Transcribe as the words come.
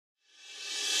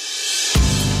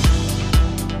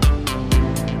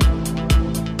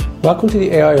Welcome to the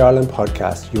AI Ireland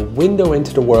podcast, your window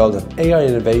into the world of AI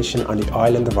innovation on the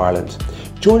island of Ireland.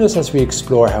 Join us as we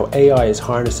explore how AI is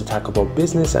harnessed to tackle both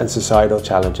business and societal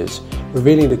challenges,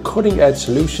 revealing the cutting-edge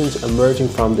solutions emerging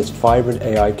from this vibrant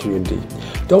AI community.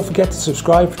 Don't forget to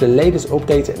subscribe for the latest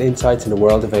updates and insights in the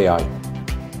world of AI.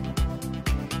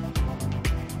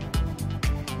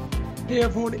 Hey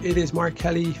everyone, it is Mark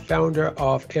Kelly, founder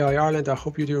of AI Ireland. I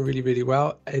hope you're doing really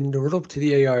well. In the run-up to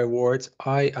the AI Awards,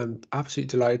 I am absolutely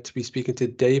delighted to be speaking to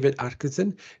David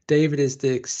Atkinson. David is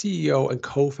the CEO and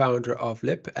co-founder of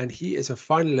LIP, and he is a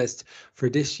finalist for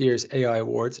this year's AI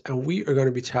Awards. And we are going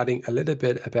to be chatting a little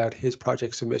bit about his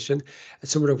project submission and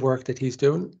some of the work that he's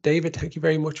doing. David, thank you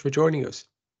very much for joining us.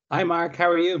 Hi Mark, how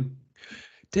are you?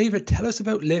 David, tell us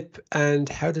about LIP and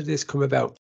how did this come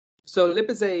about? So LIP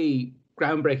is a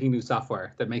groundbreaking new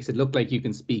software that makes it look like you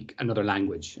can speak another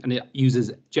language, and it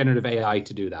uses generative AI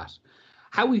to do that.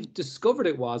 How we discovered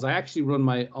it was I actually run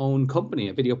my own company,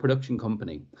 a video production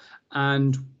company.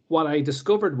 And what I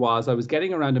discovered was I was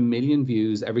getting around 1 million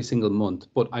views every single month,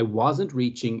 but I wasn't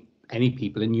reaching any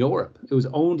people in Europe. It was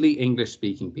only English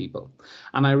speaking people.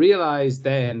 And I realized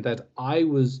then that it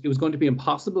was going to be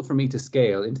impossible for me to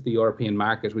scale into the European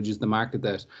market, which is the market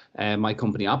that my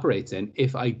company operates in,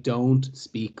 if I don't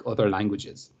speak other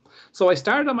languages. So I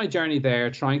started on my journey there,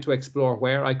 trying to explore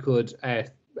where I could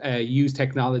use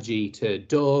technology to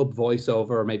dub, voiceover,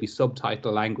 or maybe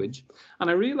subtitle language. And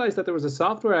I realized that there was a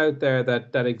software out there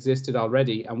that existed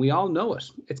already, and we all know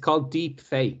it. It's called deep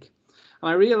fake. And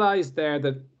I realized there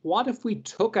that what if we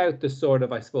took out the sort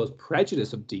of, I suppose,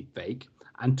 prejudice of deepfake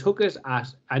and took it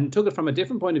from a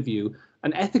different point of view,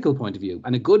 an ethical point of view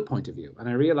and a good point of view. And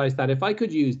I realized that if I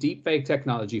could use deepfake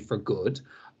technology for good,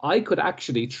 I could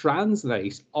actually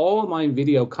translate all my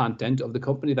video content of the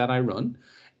company that I run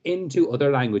into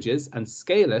other languages and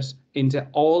scale it into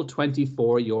all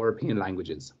 24 European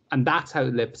languages. And that's how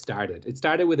LIP started. It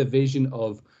started with a vision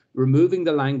of removing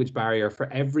the language barrier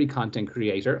for every content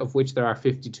creator, of which there are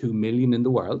 52 million in the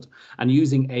world, and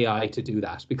using AI to do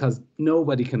that, because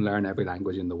nobody can learn every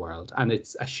language in the world. And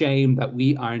it's a shame that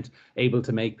we aren't able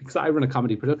to make, because I run a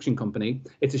comedy production company,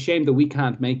 it's a shame that we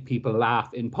can't make people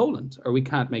laugh in Poland, or we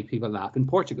can't make people laugh in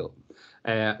Portugal.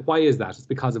 Why is that? It's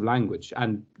because of language,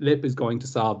 and LIP is going to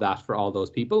solve that for all those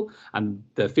people, and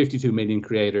the 52 million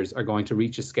creators are going to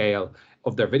reach a scale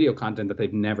of their video content that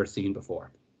they've never seen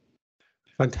before.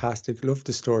 Fantastic. Love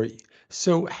the story.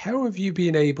 So how have you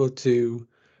been able to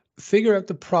figure out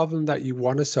the problem that you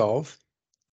want to solve?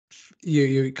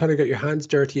 You kind of got your hands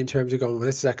dirty in terms of going, well,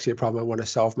 this is actually a problem I want to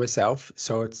solve myself.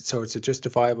 So it's a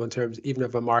justifiable in terms even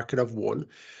of a market of one.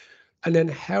 And then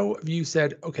how have you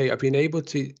said, okay, I've been able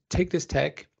to take this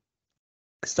tech,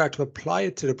 start to apply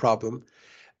it to the problem,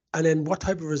 and then what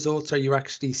type of results are you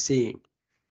actually seeing?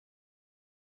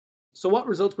 So what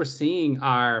results we're seeing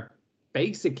are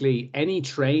basically any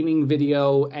training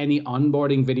video, any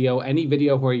onboarding video, any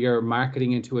video where you're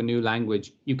marketing into a new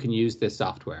language, you can use this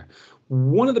software.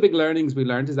 One of the big learnings we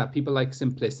learned is that people like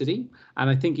simplicity. And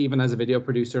I think even as a video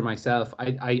producer myself,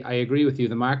 I agree with you.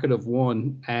 The market of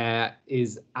one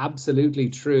is absolutely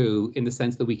true in the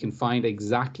sense that we can find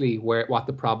exactly what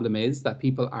the problem is that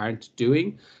people aren't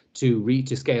doing to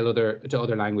scale to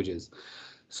other languages.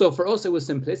 So for us, it was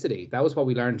simplicity. That was what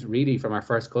we learned really from our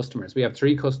first customers. We have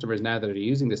 3 customers now that are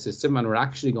using the system, and we're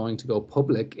actually going to go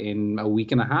public in a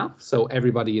week and a half. So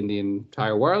everybody in the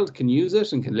entire world can use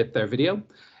it and can lip their video.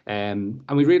 And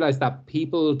we realized that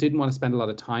people didn't want to spend a lot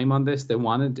of time on this. They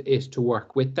wanted it to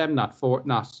work with them, not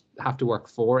have to work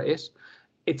for it.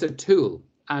 It's a tool,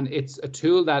 and it's a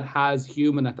tool that has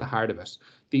human at the heart of it.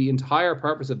 The entire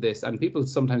purpose of this, and people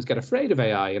sometimes get afraid of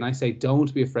AI, and I say,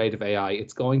 don't be afraid of AI.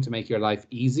 It's going to make your life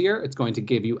easier. It's going to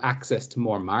give you access to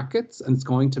more markets, and it's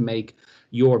going to make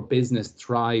your business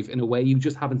thrive in a way you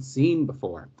just haven't seen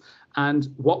before. And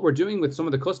what we're doing with some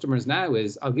of the customers now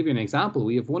is, I'll give you an example.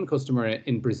 We have one customer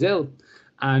in Brazil,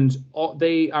 and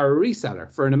they are a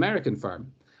reseller for an American firm.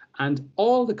 And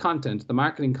all the content, the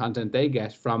marketing content they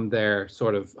get from their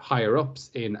sort of higher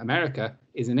ups in America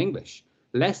is in English.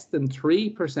 Less than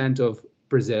 3% of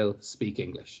Brazil speak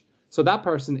English. So that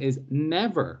person is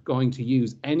never going to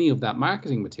use any of that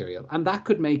marketing material. And that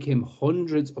could make him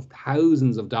hundreds of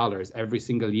thousands of dollars every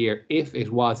single year if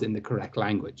it was in the correct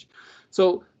language.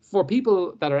 So for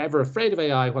people that are ever afraid of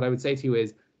AI, what I would say to you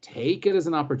is take it as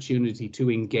an opportunity to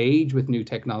engage with new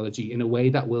technology in a way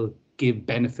that will give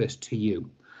benefit to you.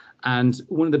 And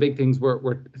one of the big things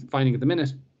we're finding at the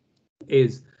minute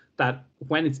is that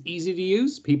when it's easy to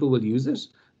use, people will use it.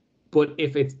 But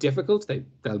if it's difficult,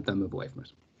 they'll move away from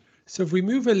it. So if we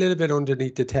move a little bit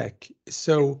underneath the tech,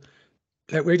 so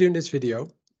like we're doing this video,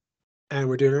 and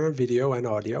we're doing it on video and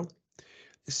audio.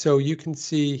 So you can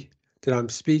see that I'm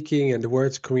speaking and the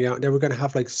words coming out. And then we're going to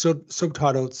have like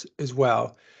subtitles as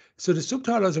well. So the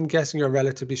subtitles, I'm guessing, are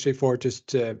relatively straightforward, just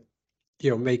to,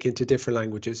 make into different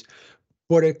languages.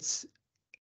 But it's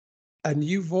a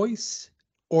new voice,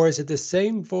 or is it the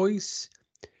same voice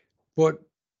but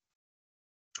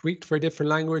tweaked for a different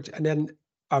language? And then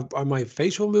are my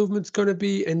facial movements going to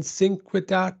be in sync with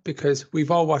that? Because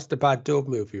we've all watched the bad dub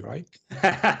movie, right?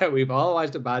 We've all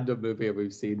watched a bad dub movie and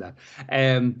we've seen that.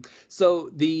 So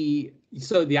the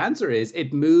answer is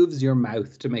it moves your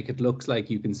mouth to make it look like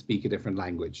you can speak a different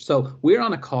language. So we're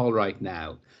on a call right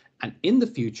now, and in the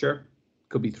future,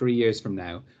 could be 3 years from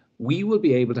now, we will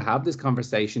be able to have this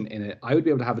conversation I would be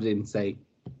able to have it in, say,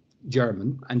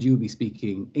 German, and you would be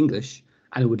speaking English,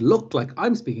 and it would look like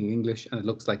I'm speaking English and it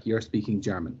looks like you're speaking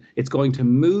German. It's going to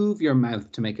move your mouth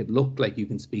to make it look like you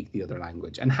can speak the other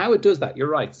language. And how it does that, you're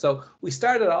right. So we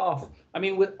started off, I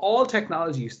mean, with all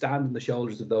technology, you stand on the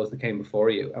shoulders of those that came before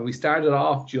you. And we started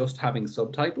off just having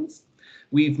subtitles.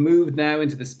 We've moved now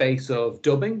into the space of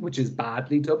dubbing, which is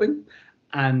badly dubbing.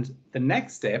 And the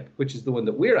next step, which is the one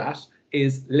that we're at,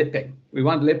 is lipping. We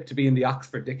want lip to be in the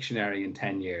Oxford Dictionary in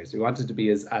 10 years. We want it to be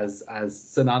as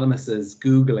synonymous as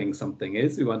Googling something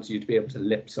is. We want you to be able to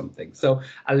lip something. So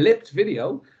a lipped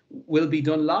video will be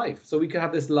done live. So we could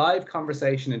have this live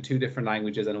conversation in 2 different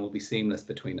languages and it will be seamless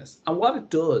between us. And what it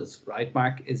does, right,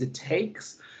 Mark, is it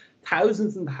takes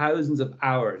thousands and thousands of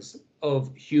hours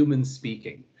of human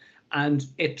speaking, and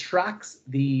it tracks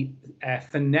the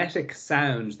phonetic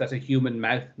sound that a human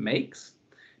mouth makes,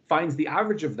 finds the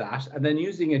average of that, and then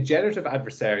using a generative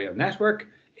adversarial network,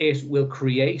 it will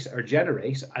create or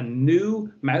generate a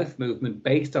new mouth movement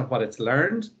based on what it's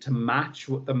learned to match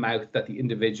with the mouth that the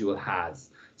individual has.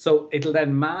 So it'll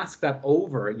then mask that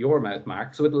over your mouth,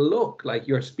 Mark, so it'll look like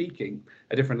you're speaking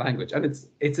a different language. And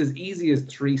it's as easy as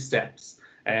 3 steps.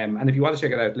 And if you want to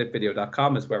check it out,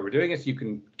 lipvideo.com is where we're doing it. You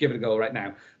can give it a go right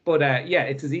now. But yeah,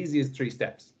 it's as easy as 3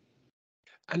 steps.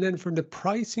 And then from the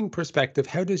pricing perspective,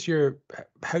 how do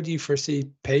you foresee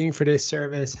paying for this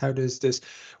service?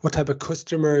 What type of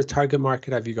customer target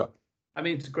market have you got? I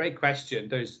mean, it's a great question.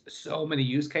 There's so many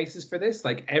use cases for this.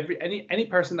 Like any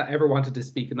person that ever wanted to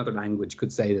speak another language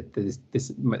could say that this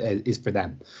is for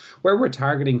them. Where we're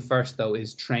targeting first, though,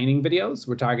 is training videos.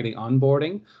 We're targeting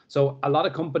onboarding. So a lot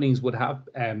of companies would have,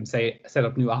 say, set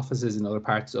up new offices in other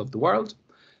parts of the world.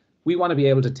 We want to be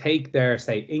able to take their,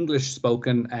 say, English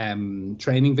spoken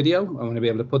training video. I want to be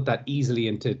able to put that easily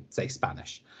into, say,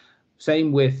 Spanish.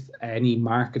 Same with any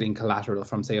marketing collateral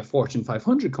from, say, a Fortune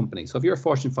 500 company. So if you're a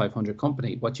Fortune 500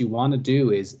 company, what you want to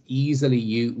do is easily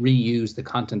reuse the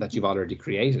content that you've already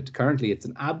created. Currently, it's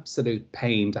an absolute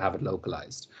pain to have it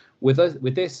localized. With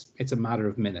this, it's a matter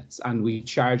of minutes. And we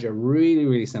charge a really,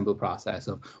 really simple process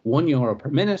of €1 per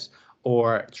minute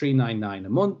or $3.99 a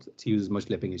month to use as much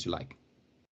lipping as you like.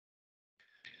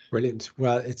 Brilliant.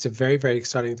 Well, it's a very, very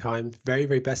exciting time. Very,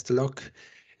 very best of luck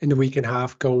in the week and a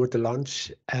half going with the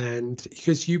launch. And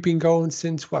because you've been going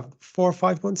since what, 4 or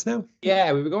 5 months now?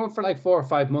 Yeah, we've been going for like 4 or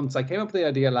 5 months. I came up with the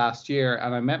idea last year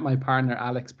and I met my partner,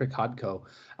 Alex Prikodko.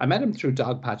 I met him through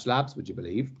Dogpatch Labs, would you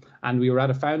believe? And we were at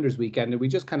a founders weekend and we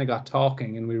just kind of got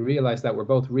talking and we realized that we're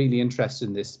both really interested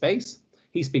in this space.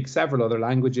 He speaks several other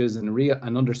languages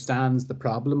and understands the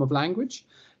problem of language.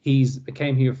 He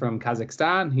came here from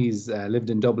Kazakhstan. He's lived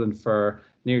in Dublin for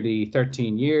nearly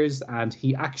 13 years, and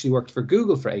he actually worked for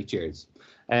Google for 8 years.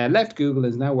 Left Google,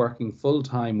 is now working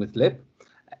full-time with Lip.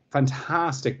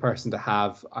 Fantastic person to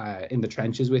have in the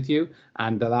trenches with you.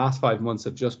 And the last 5 months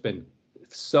have just been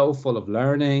so full of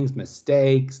learnings,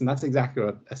 mistakes, and that's exactly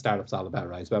what a startup's all about,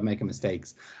 right? It's about making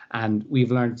mistakes. And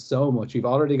we've learned so much. We've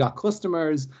already got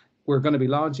customers. We're going to be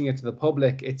launching it to the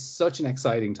public. It's such an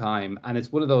exciting time. And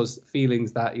it's one of those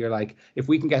feelings that you're like, if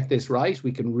we can get this right,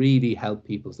 we can really help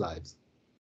people's lives.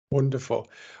 Wonderful.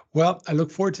 Well, I look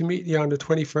forward to meeting you on the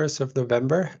 21st of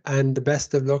November, and the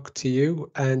best of luck to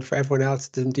you. And for everyone else,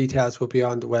 the details will be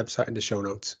on the website in the show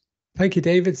notes. Thank you,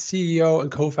 David, CEO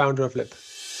and co-founder of Lip.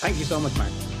 Thank you so much,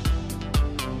 Mark.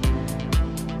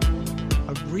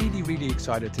 I'm really, really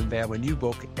excited to unveil my new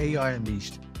book, AI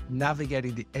Unleashed,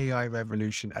 Navigating the AI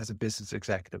Revolution as a Business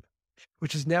Executive,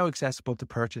 which is now accessible to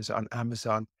purchase on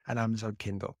Amazon and Amazon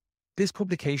Kindle. This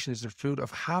publication is the fruit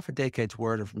of half a decade's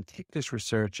worth of meticulous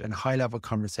research and high-level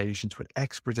conversations with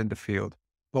experts in the field,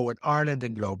 both in Ireland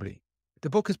and globally. The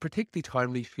book is particularly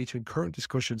timely, featuring current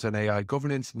discussions on AI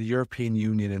governance in the European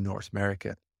Union and North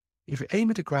America. If you're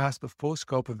aiming to grasp the full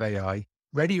scope of AI,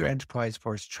 ready your enterprise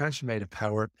for its transformative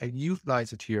power, and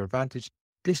utilize it to your advantage,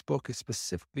 this book is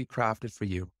specifically crafted for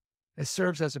you. It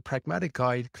serves as a pragmatic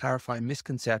guide, clarifying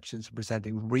misconceptions and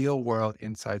presenting real-world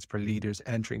insights for leaders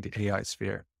entering the AI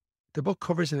sphere. The book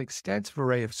covers an extensive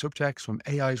array of subjects from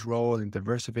AI's role in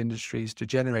diverse industries to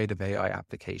generative AI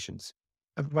applications,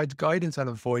 and provides guidance on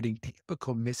avoiding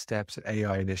typical missteps in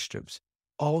AI initiatives,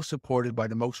 all supported by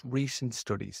the most recent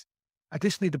studies.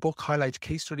 Additionally, the book highlights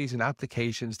case studies and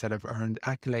applications that have earned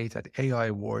accolades at AI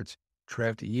awards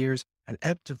throughout the years and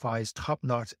emphasize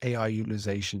top-notch AI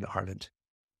utilization in Ireland.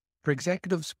 For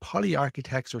executives,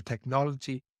 poly-architects, or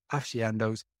technology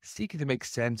aficionados seeking to make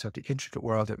sense of the intricate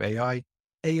world of AI,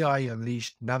 AI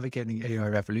Unleashed: Navigating AI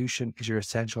Revolution is your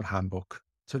essential handbook.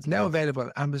 So it's now available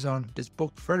on Amazon. This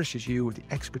book furnishes you with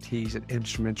the expertise and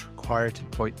instruments required to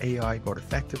deploy AI both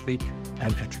effectively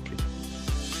and ethically.